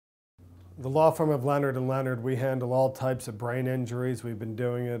The law firm of Leonard and Leonard, we handle all types of brain injuries. We've been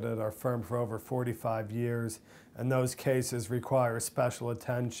doing it at our firm for over 45 years, and those cases require special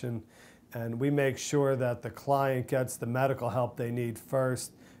attention. And we make sure that the client gets the medical help they need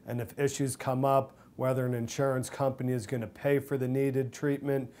first, and if issues come up, whether an insurance company is going to pay for the needed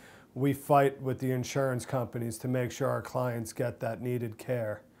treatment, we fight with the insurance companies to make sure our clients get that needed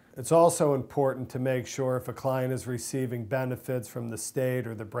care. It's also important to make sure if a client is receiving benefits from the state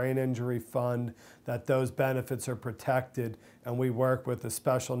or the brain injury fund, that those benefits are protected, and we work with a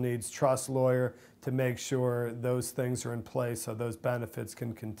special needs trust lawyer to make sure those things are in place so those benefits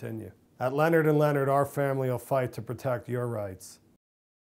can continue. At Leonard and Leonard, our family will fight to protect your rights.